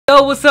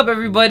Yo, what's up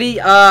everybody?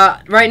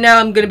 Right now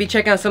I'm gonna be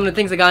checking out some of the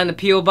things I got in the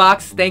P.O.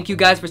 box. Thank you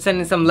guys for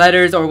sending some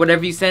letters or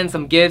whatever you send,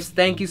 some gifts.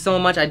 Thank you so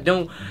much.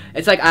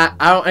 It's like I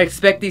don't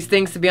expect these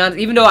things, to be honest,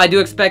 even though I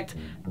do expect.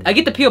 I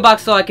get the P.O.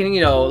 box so I can,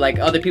 you know, like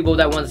other people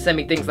that want to send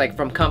me things like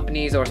from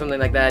companies or something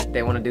like that,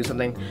 they want to do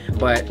something,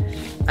 but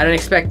I don't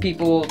expect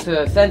people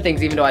to send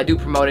things even though I do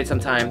promote it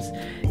sometimes.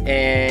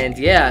 And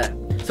yeah,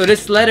 so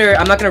this letter,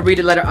 I'm not gonna read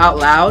the letter out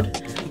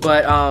loud,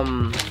 but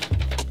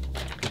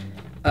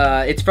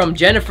it's from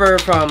Jennifer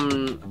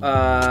from,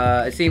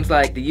 it seems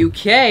like the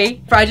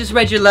UK. I just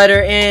read your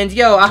letter, and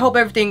yo, I hope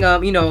everything,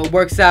 you know,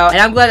 works out.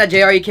 And I'm glad that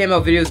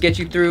Jrekml videos get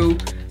you through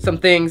some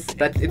things.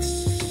 That it's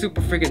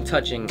super freaking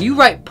touching. You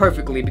write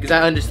perfectly because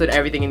I understood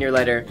everything in your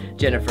letter,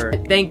 Jennifer.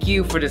 Thank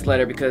you for this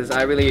letter because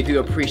I really do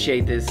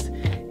appreciate this.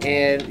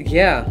 And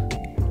yeah,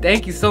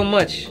 thank you so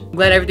much. I'm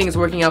glad everything is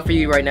working out for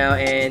you right now,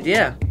 and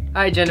yeah.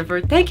 Alright,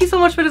 Jennifer, thank you so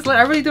much for this letter.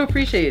 I really do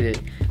appreciate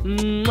it.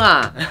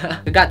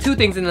 Mwah. I got two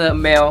things in the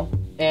mail,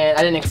 and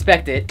I didn't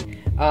expect it.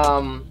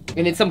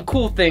 And it's some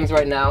cool things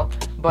right now,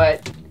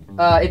 but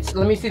let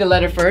me see the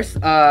letter first.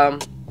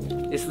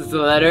 This is the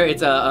letter.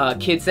 It's a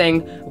kid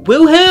saying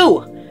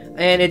woohoo,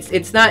 and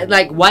it's not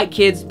like white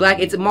kids, black.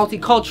 It's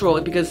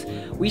multicultural because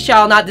we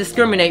shall not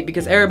discriminate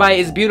because everybody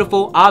is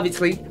beautiful.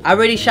 Obviously, I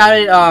already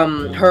shouted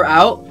her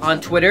out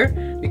on Twitter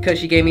because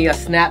she gave me a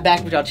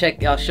snapback, which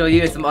I'll show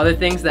you, and some other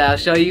things that I'll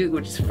show you,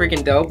 which is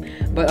freaking dope.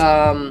 But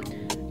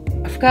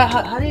I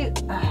forgot how do you.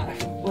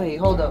 Wait,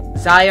 hold up.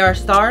 Zyar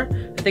Star,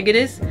 I think it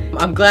is.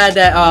 I'm glad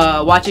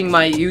that watching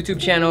my YouTube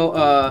channel,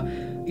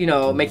 you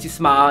know, makes you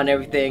smile and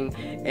everything,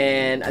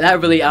 and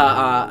that really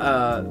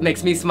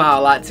makes me smile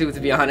a lot too, to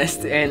be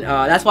honest. And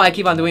that's why I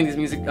keep on doing these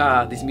music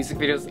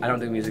videos. I don't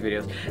do music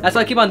videos. That's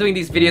why I keep on doing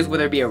these videos,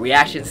 whether it be a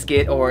reaction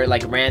skit or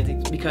like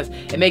ranting, because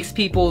it makes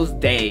people's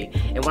day.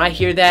 And when I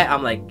hear that,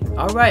 I'm like,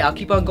 all right, I'll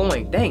keep on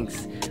going.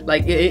 Thanks.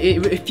 Like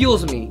it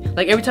fuels me.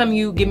 Like every time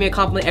you give me a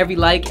compliment, every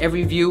like,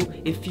 every view,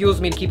 it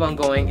fuels me to keep on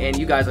going. And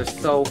you guys are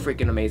so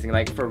freaking amazing,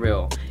 like for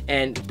real.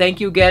 And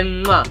thank you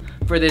again, mwah,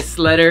 for this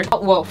letter.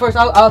 Well, first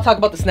I'll talk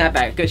about the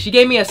snapback, because she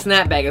gave me a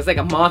snapback. It's like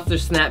a monster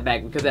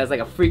snapback because it has like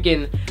a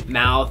freaking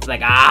mouth,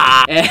 like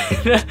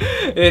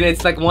and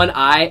it's like one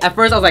eye. At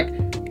first I was like,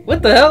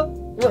 what the hell?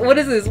 What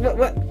is this?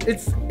 What?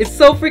 It's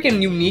so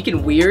freaking unique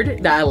and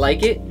weird that I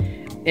like it,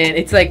 and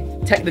it's like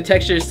the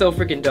texture is so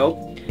freaking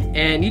dope.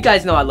 And you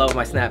guys know I love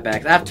my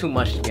snapbacks. I have too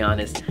much, to be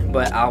honest,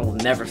 but I will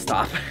never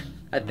stop.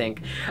 I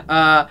think.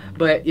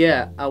 But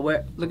yeah, I'll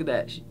wear. Look at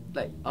that.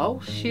 Like, oh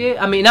shit.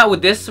 I mean, not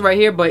with this right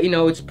here, but you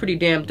know, it's pretty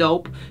damn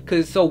dope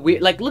because it's so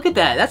weird. Like, look at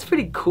that. That's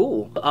pretty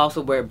cool. I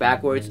also wear it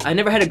backwards. I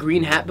never had a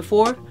green hat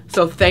before,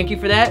 so thank you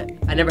for that.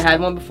 I never had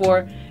one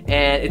before,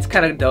 and it's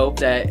kind of dope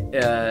that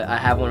I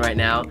have one right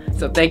now.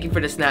 So thank you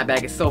for the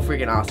snapback. It's so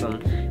freaking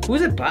awesome. Who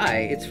is it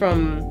by? It's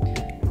from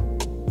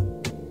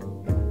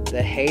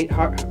the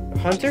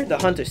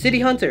Hunter, City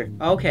Hunter.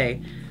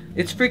 Okay,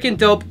 it's freaking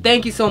dope.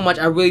 Thank you so much.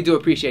 I really do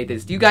appreciate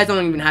this. You guys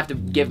don't even have to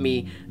give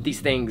me these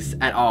things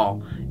at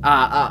all.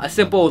 A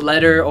simple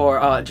letter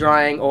or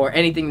drawing or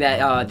anything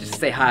that just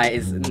say hi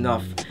is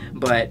enough.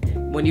 But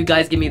when you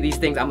guys give me these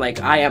things, I'm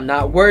like, I am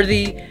not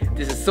worthy.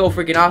 This is so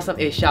freaking awesome.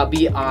 It shall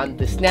be on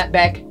the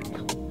snapback.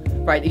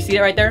 Right, you see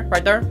it right there?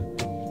 Right there?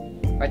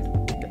 Right.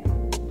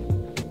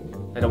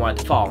 I don't want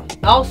it to fall.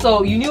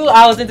 Also, you knew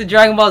I was into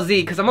Dragon Ball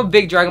Z because I'm a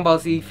big Dragon Ball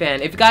Z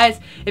fan. If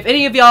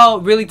any of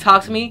y'all really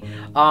talk to me,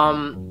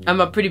 I'm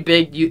a pretty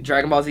big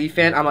Dragon Ball Z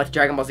fan. I'm a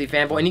Dragon Ball Z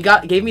fanboy, and he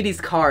gave me these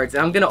cards,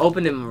 and I'm gonna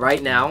open them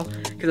right now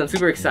because I'm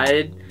super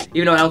excited.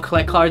 Even though I don't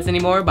collect cards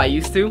anymore, but I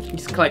used to. I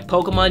used to collect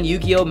Pokemon,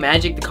 Yu-Gi-Oh,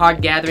 Magic, the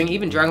Card Gathering,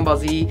 even Dragon Ball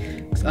Z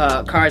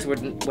cards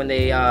when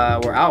they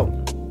were out.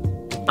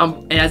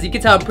 And as you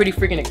can tell, I'm pretty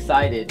freaking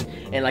excited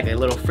and like a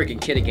little freaking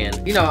kid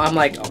again. You know, I'm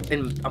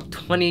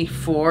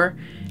 24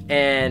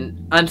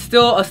 and I'm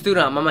still a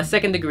student. I'm on my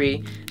second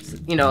degree.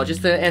 You know,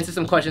 just to answer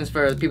some questions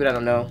for the people that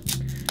don't know.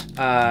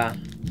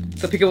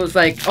 So people was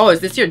like, oh, is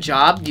this your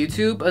job,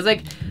 YouTube? I was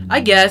like, I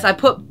guess. I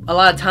put a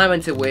lot of time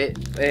into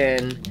it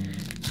and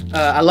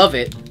I love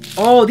it.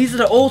 Oh, these are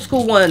the old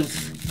school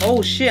ones.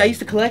 Oh shit, I used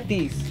to collect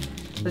these.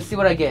 Let's see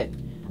what I get.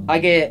 I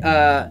get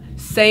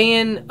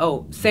Saiyan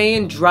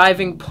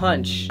driving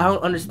punch. I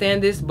don't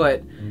understand this,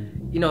 but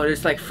you know,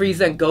 there's like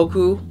Frieza and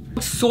Goku.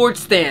 Sword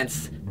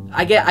stance.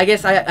 I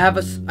guess I have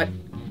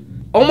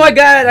oh my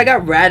god, I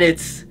got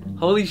Raditz.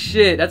 Holy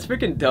shit, that's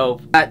freaking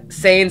dope. Got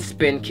Saiyan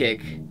spin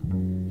kick.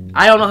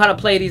 I don't know how to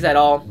play these at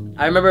all.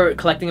 I remember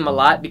collecting them a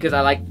lot because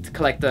I like to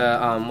collect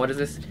the what is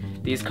this?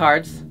 These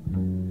cards.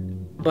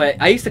 But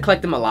I used to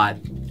collect them a lot.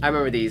 I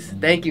remember these.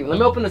 Thank you. Let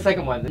me open the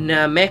second one.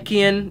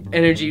 Namekian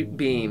energy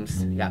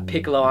beams. Got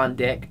Piccolo on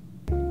deck.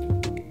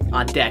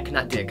 On deck,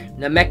 not dick.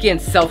 Namekian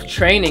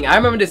self-training. I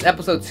remember this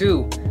episode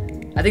too.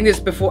 I think this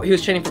is before he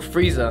was training for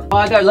Frieza. Oh,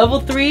 I got level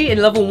 3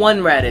 and level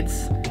 1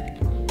 Raditz.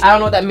 I don't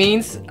know what that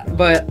means,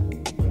 but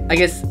I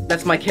guess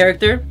that's my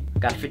character.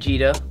 Got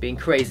Vegeta being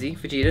crazy.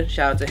 Vegeta,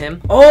 shout out to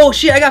him. Oh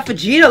shit, I got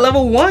Vegeta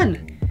level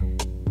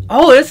 1.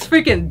 Oh, that's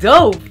freaking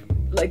dope.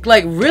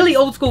 like really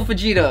old school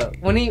Vegeta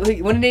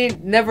when they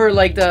never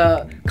like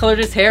colored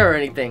his hair or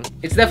anything.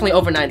 It's definitely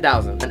over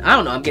 9,000. And I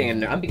don't know,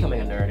 I'm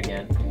becoming a nerd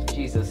again.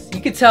 Jesus,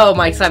 you could tell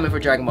my excitement for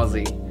Dragon Ball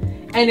Z.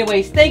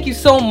 Anyways, thank you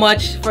so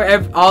much for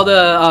all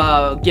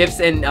the gifts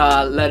and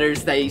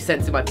letters that you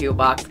sent to my PO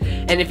box.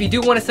 And if you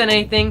do want to send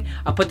anything,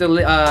 I'll put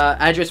the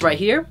address right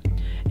here.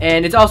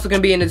 And it's also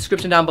going to be in the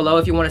description down below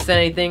if you want to send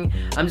anything.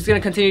 I'm just going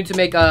to continue to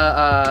make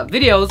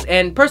videos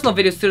and personal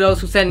videos to those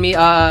who send me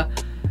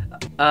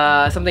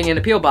something in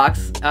the PO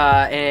box.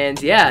 And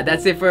yeah,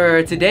 that's it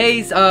for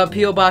today's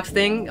PO box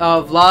thing,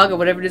 vlog, or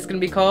whatever it's going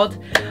to be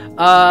called.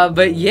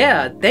 But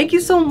yeah, thank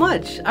you so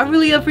much. I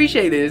really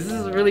appreciate this. This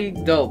is really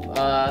dope.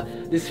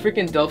 This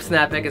freaking dope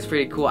snapback is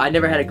pretty cool. I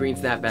never had a green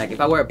snapback. If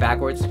I wear it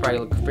backwards, it's probably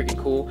look freaking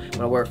cool.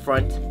 When I wear it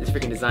front, this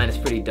freaking design is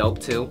pretty dope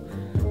too.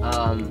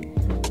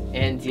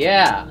 And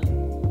yeah,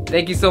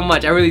 thank you so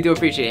much. I really do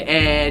appreciate it.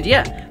 And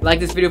yeah, like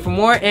this video for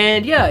more.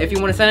 And yeah, if you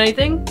want to send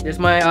anything, there's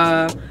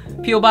my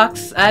PO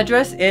box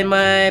address, and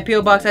my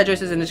PO box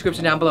address is in the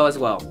description down below as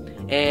well.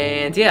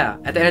 And yeah,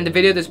 at the end of the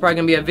video, there's probably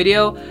gonna be a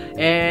video,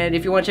 and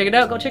if you want to check it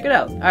out, go check it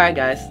out. Alright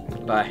guys,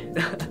 bye.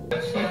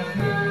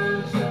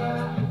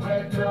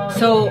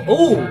 So,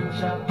 ooh,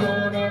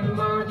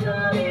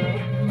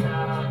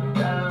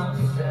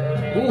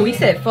 he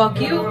said fuck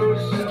you.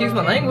 Excuse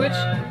my language.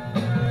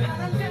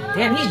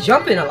 Damn, he's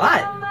jumping a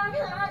lot.